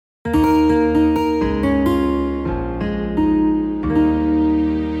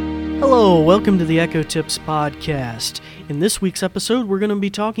Hello, welcome to the Echo Tips Podcast. In this week's episode, we're going to be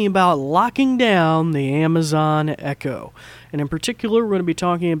talking about locking down the Amazon Echo. And in particular, we're going to be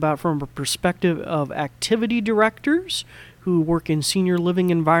talking about from a perspective of activity directors who work in senior living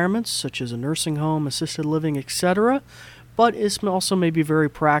environments, such as a nursing home, assisted living, etc. But it's also may be very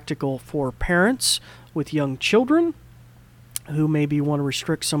practical for parents with young children who maybe want to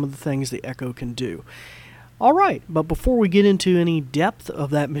restrict some of the things the Echo can do. All right, but before we get into any depth of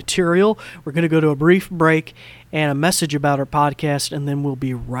that material, we're going to go to a brief break and a message about our podcast, and then we'll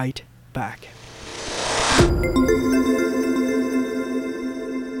be right back.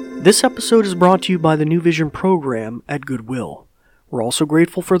 This episode is brought to you by the New Vision program at Goodwill. We're also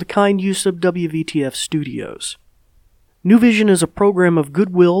grateful for the kind use of WVTF Studios. New Vision is a program of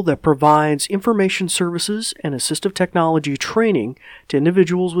Goodwill that provides information services and assistive technology training to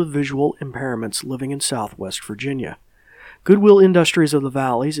individuals with visual impairments living in Southwest Virginia. Goodwill Industries of the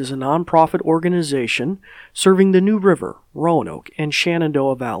Valleys is a nonprofit organization serving the New River, Roanoke, and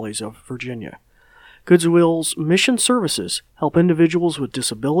Shenandoah Valleys of Virginia. Goodwill's mission services help individuals with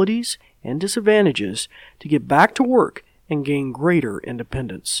disabilities and disadvantages to get back to work and gain greater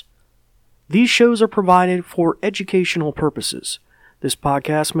independence. These shows are provided for educational purposes. This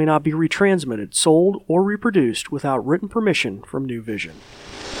podcast may not be retransmitted, sold, or reproduced without written permission from New Vision.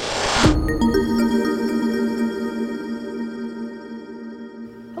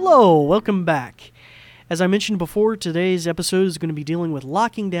 Hello, welcome back. As I mentioned before, today's episode is going to be dealing with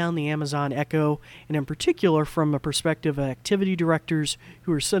locking down the Amazon Echo, and in particular from a perspective of activity directors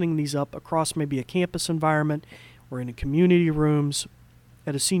who are setting these up across maybe a campus environment or in community rooms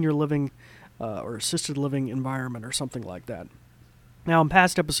at a senior living or assisted living environment or something like that. Now, in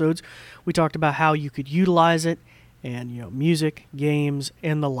past episodes, we talked about how you could utilize it and, music, games,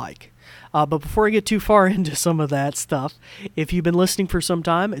 and the like. But before I get too far into some of that stuff, if you've been listening for some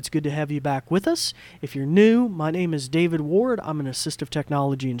time, it's good to have you back with us. If you're new, my name is David Ward. I'm an assistive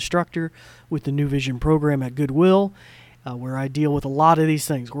technology instructor with the New Vision program at Goodwill, where I deal with a lot of these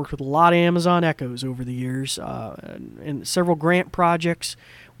things. Worked with a lot of Amazon Echoes over the years, and several grant projects.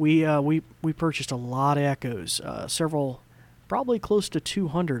 We purchased a lot of Echoes, several, probably close to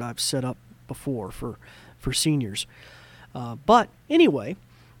 200 I've set up before for seniors. But anyway,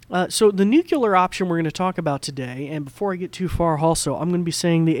 so the nuclear option we're going to talk about today, and before I get too far also, I'm going to be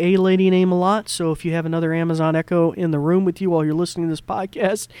saying the A-Lady name a lot, so if you have another Amazon Echo in the room with you while you're listening to this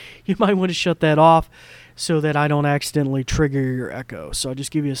podcast, you might want to shut that off so that I don't accidentally trigger your Echo. So I'll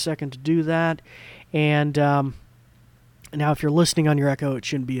just give you a second to do that, and now, if you're listening on your Echo, it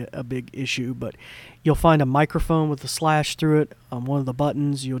shouldn't be a big issue, but you'll find a microphone with a slash through it on one of the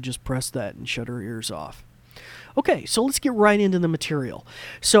buttons. You'll just press that and shut her ears off. Okay, so let's get right into the material.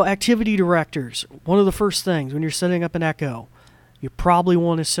 So activity directors, one of the first things when you're setting up an Echo, you probably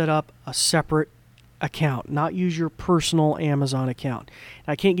want to set up a separate account, not use your personal Amazon account.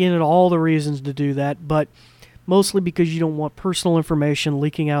 I can't get into all the reasons to do that, but mostly because you don't want personal information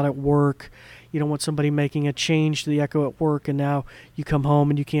leaking out at work. You don't want somebody making a change to the Echo at work, and now you come home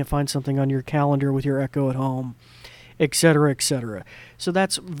and you can't find something on your calendar with your Echo at home, etc., etc. So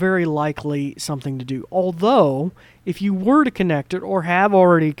that's very likely something to do. Although, if you were to connect it or have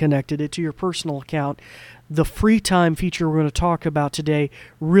already connected it to your personal account, the free time feature we're going to talk about today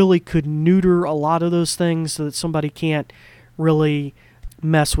really could neuter a lot of those things so that somebody can't really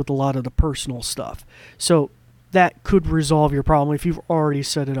mess with a lot of the personal stuff. So that could resolve your problem if you've already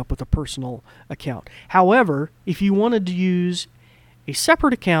set it up with a personal account. However, if you wanted to use a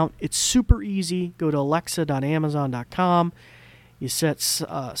separate account, it's super easy. Go to alexa.amazon.com. You set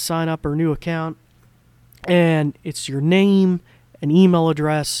sign up or new account, and it's your name, an email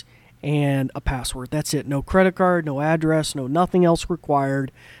address, and a password. That's it. No credit card, no address, no nothing else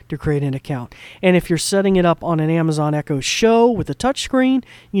required to create an account. And if you're setting it up on an Amazon Echo Show with a touchscreen,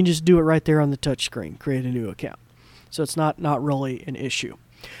 you can just do it right there on the touchscreen, create a new account. So it's not really an issue.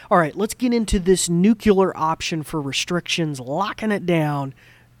 All right, let's get into this nuclear option for restrictions, locking it down,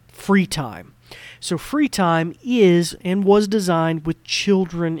 free time. So free time is and was designed with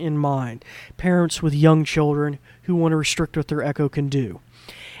children in mind, parents with young children who want to restrict what their Echo can do.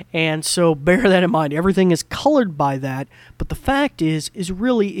 And so bear that in mind. Everything is colored by that, but the fact is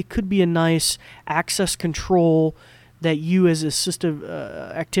really it could be a nice access control that you as assistive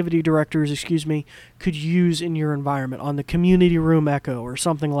activity directors, could use in your environment on the community room Echo or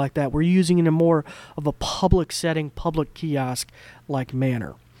something like that. We're using it in more of a public setting, public kiosk-like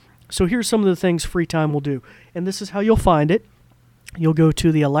manner. So here's some of the things free time will do. And this is how you'll find it. You'll go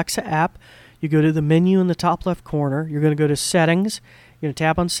to the Alexa app. You go to the menu in the top left corner. You're going to go to Settings. You're going to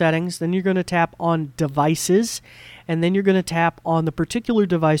tap on Settings, then you're going to tap on Devices, and then you're going to tap on the particular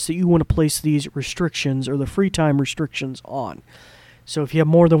device that you want to place these restrictions or the free time restrictions on. So if you have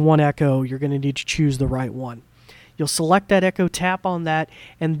more than one Echo, you're going to need to choose the right one. You'll select that Echo, tap on that,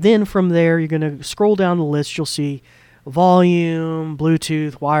 and then from there you're going to scroll down the list. You'll see volume,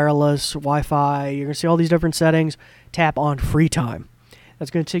 Bluetooth, wireless, Wi-Fi. You're going to see all these different settings. Tap on Free Time.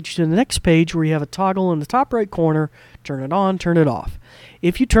 That's going to take you to the next page where you have a toggle in the top right corner. Turn it on, turn it off.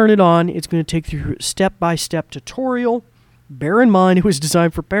 If you turn it on, it's going to take you through a step-by-step tutorial. Bear in mind, it was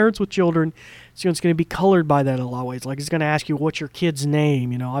designed for parents with children, so it's going to be colored by that in a lot of ways. Like, it's going to ask you, what's your kid's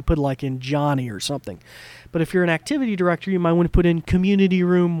name? I put like in Johnny or something. But if you're an activity director, you might want to put in Community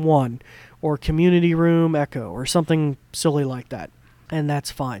Room 1 or Community Room Echo or something silly like that. And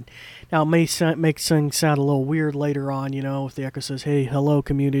that's fine. Now, it may make things sound a little weird later on, if the Echo says, hey, hello,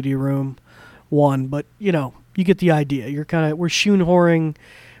 Community Room 1. But, you get the idea. We're shoehorning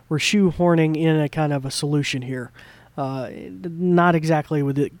in a kind of a solution here. Not exactly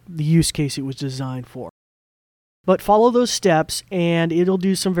with the use case it was designed for. But follow those steps, and it'll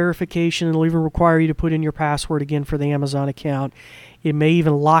do some verification. It'll even require you to put in your password again for the Amazon account. It may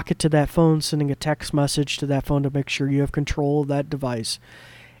even lock it to that phone, sending a text message to that phone to make sure you have control of that device.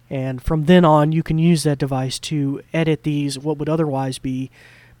 And from then on, you can use that device to edit these, what would otherwise be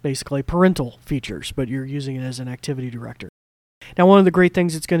basically parental features, but you're using it as an activity director. Now, one of the great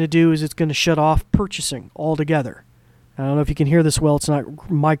things it's going to do is it's going to shut off purchasing altogether. I don't know if you can hear this well. It's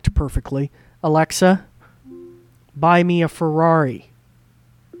not mic'd perfectly. Alexa, buy me a Ferrari.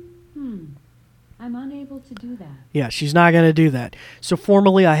 I'm unable to do that. Yeah, she's not going to do that. So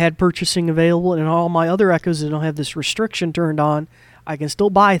formerly I had purchasing available, and all my other Echoes that don't have this restriction turned on, I can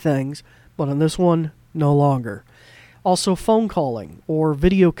still buy things, but on this one, no longer. Also, phone calling or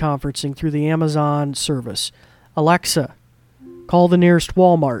video conferencing through the Amazon service. Alexa, call the nearest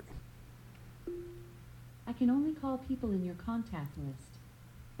Walmart. I can only call people in your contact list.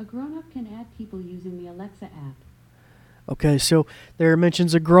 A grown-up can add people using the Alexa app. Okay, so there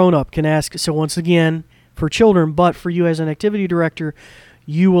mentions a grown-up can ask. So once again, for children, but for you as an activity director,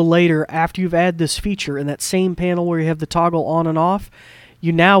 you will later, after you've added this feature in that same panel where you have the toggle on and off,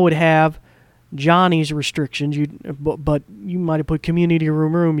 you now would have Johnny's restrictions. But you might have put community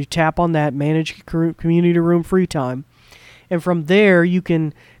room. You tap on that, manage community room free time. And from there, you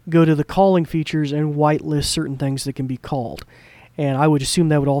can go to the calling features and whitelist certain things that can be called. And I would assume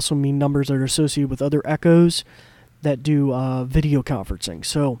that would also mean numbers that are associated with other Echoes that do video conferencing.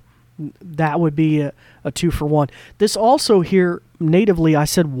 So that would be a 2-for-1. This also here, natively, I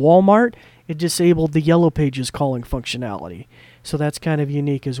said Walmart. It disabled the Yellow Pages calling functionality. So that's kind of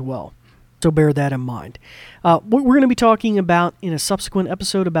unique as well. So bear that in mind. What we're going to be talking about in a subsequent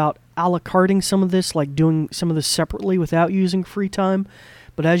episode about a la carting some of this, like doing some of this separately without using free time.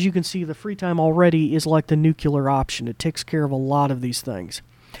 But as you can see, the free time already is like the nuclear option. It takes care of a lot of these things.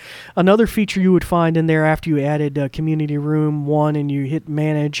 Another feature you would find in there after you added Community Room 1 and you hit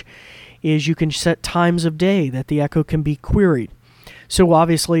Manage is you can set times of day that the Echo can be queried. So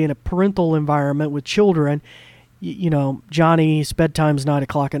obviously in a parental environment with children, Johnny's bedtime's 9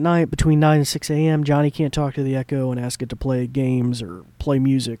 o'clock at night. Between 9 and 6 a.m., Johnny can't talk to the Echo and ask it to play games or play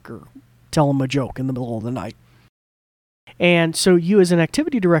music or tell him a joke in the middle of the night. And so you as an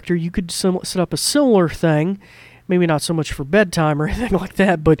activity director, you could set up a similar thing, maybe not so much for bedtime or anything like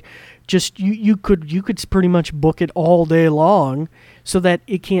that, but just you could pretty much book it all day long so that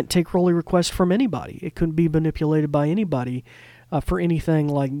it can't take early requests from anybody. It couldn't be manipulated by anybody for anything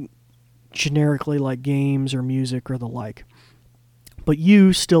like generically like games or music or the like. But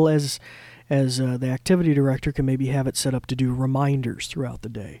you still as the activity director can maybe have it set up to do reminders throughout the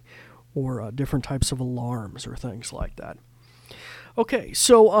day or different types of alarms or things like that. Okay,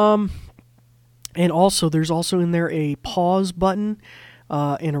 so and also there's also in there a pause button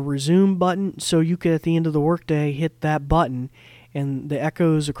and a resume button, so you could at the end of the workday hit that button and the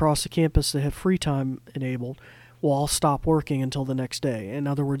Echoes across the campus that have free time enabled will all stop working until the next day. In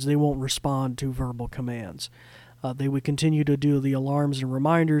other words, they won't respond to verbal commands. They would continue to do the alarms and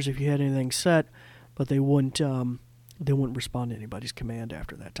reminders if you had anything set, but they wouldn't respond to anybody's command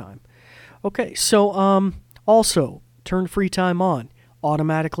after that time. Okay, so also turn free time on.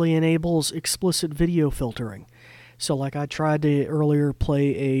 Automatically enables explicit video filtering. So like I tried to earlier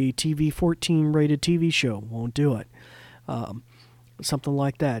play a TV-14 rated TV show, won't do it. Something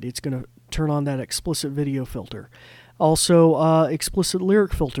like that. It's going to turn on that explicit video filter. Also, explicit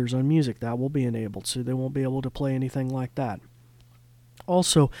lyric filters on music, that will be enabled, so they won't be able to play anything like that.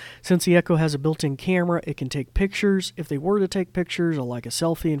 Also, since the Echo has a built-in camera, it can take pictures. If they were to take pictures, or like a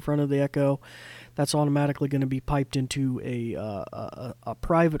selfie in front of the Echo, that's automatically going to be piped into a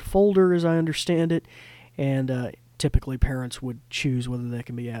private folder, as I understand it, and typically parents would choose whether they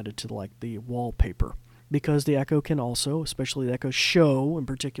can be added to like the wallpaper, because the Echo can also, especially the Echo Show in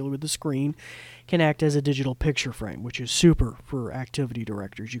particular with the screen, can act as a digital picture frame, which is super for activity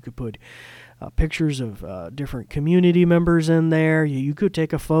directors. You could put pictures of different community members in there. You could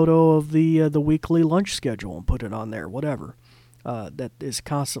take a photo of the weekly lunch schedule and put it on there, whatever. That is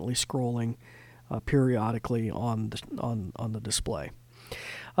constantly scrolling periodically on the display.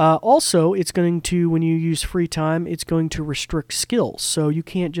 Also, it's going to, when you use FreeTime, it's going to restrict skills. So you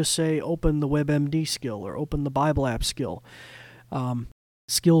can't just say open the WebMD skill or open the Bible app skill.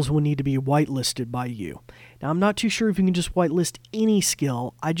 Skills will need to be whitelisted by you. Now, I'm not too sure if you can just whitelist any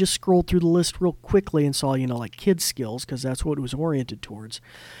skill. I just scrolled through the list real quickly and saw, like kids skills, because that's what it was oriented towards.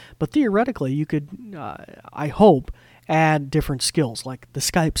 But theoretically, you could, I hope, add different skills, like the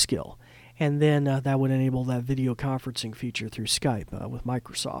Skype skill. And then that would enable that video conferencing feature through Skype with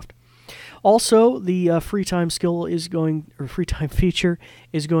Microsoft. Also, the FreeTime feature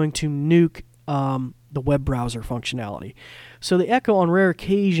is going to nuke the web browser functionality. So the Echo on rare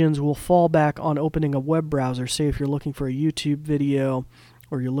occasions will fall back on opening a web browser. Say if you're looking for a YouTube video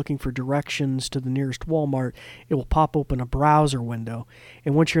or you're looking for directions to the nearest Walmart, it will pop open a browser window.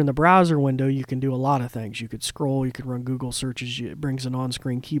 And once you're in the browser window, you can do a lot of things. You could scroll, you could run Google searches, it brings an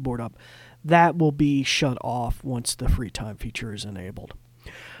on-screen keyboard up. That will be shut off once the FreeTime feature is enabled.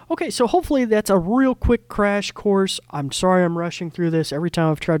 Okay, so hopefully that's a real quick crash course. I'm sorry I'm rushing through this. Every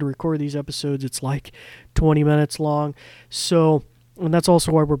time I've tried to record these episodes, it's like 20 minutes long. And that's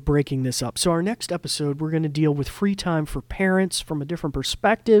also why we're breaking this up. So our next episode, we're going to deal with FreeTime for parents from a different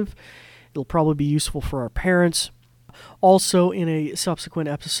perspective. It'll probably be useful for our parents. Also, in a subsequent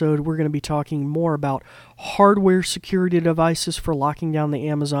episode, we're going to be talking more about hardware security devices for locking down the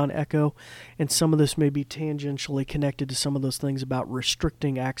Amazon Echo, and some of this may be tangentially connected to some of those things about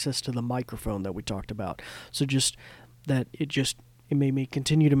restricting access to the microphone that we talked about. So just that it made me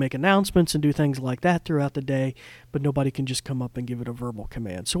continue to make announcements and do things like that throughout the day, but nobody can just come up and give it a verbal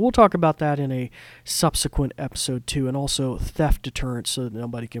command. So we'll talk about that in a subsequent episode too, and also theft deterrence so that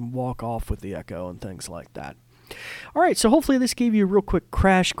nobody can walk off with the Echo and things like that. All right, so hopefully this gave you a real quick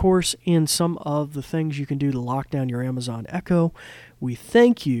crash course in some of the things you can do to lock down your Amazon Echo. We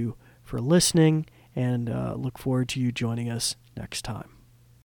thank you for listening and look forward to you joining us next time.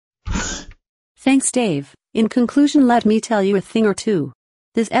 Thanks, Dave. In conclusion, let me tell you a thing or two.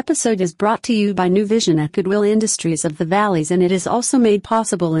 This episode is brought to you by New Vision at Goodwill Industries of the Valleys, and it is also made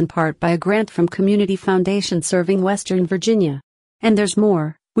possible in part by a grant from Community Foundation serving Western Virginia. And there's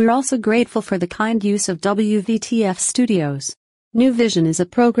more. We're also grateful for the kind use of WVTF Studios. New Vision is a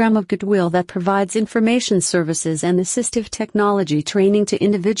program of Goodwill that provides information services and assistive technology training to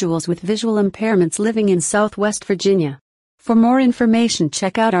individuals with visual impairments living in Southwest Virginia. For more information,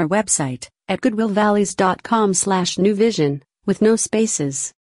 check out our website at goodwillvalleys.com/newvision, with no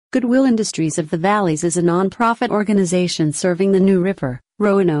spaces. Goodwill Industries of the Valleys is a nonprofit organization serving the New River,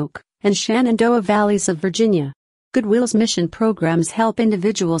 Roanoke, and Shenandoah Valleys of Virginia. Goodwill's mission programs help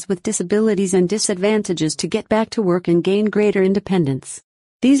individuals with disabilities and disadvantages to get back to work and gain greater independence.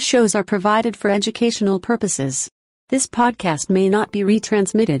 These shows are provided for educational purposes. This podcast may not be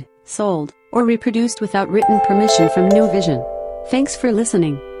retransmitted, sold, or reproduced without written permission from New Vision. Thanks for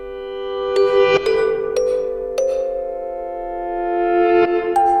listening.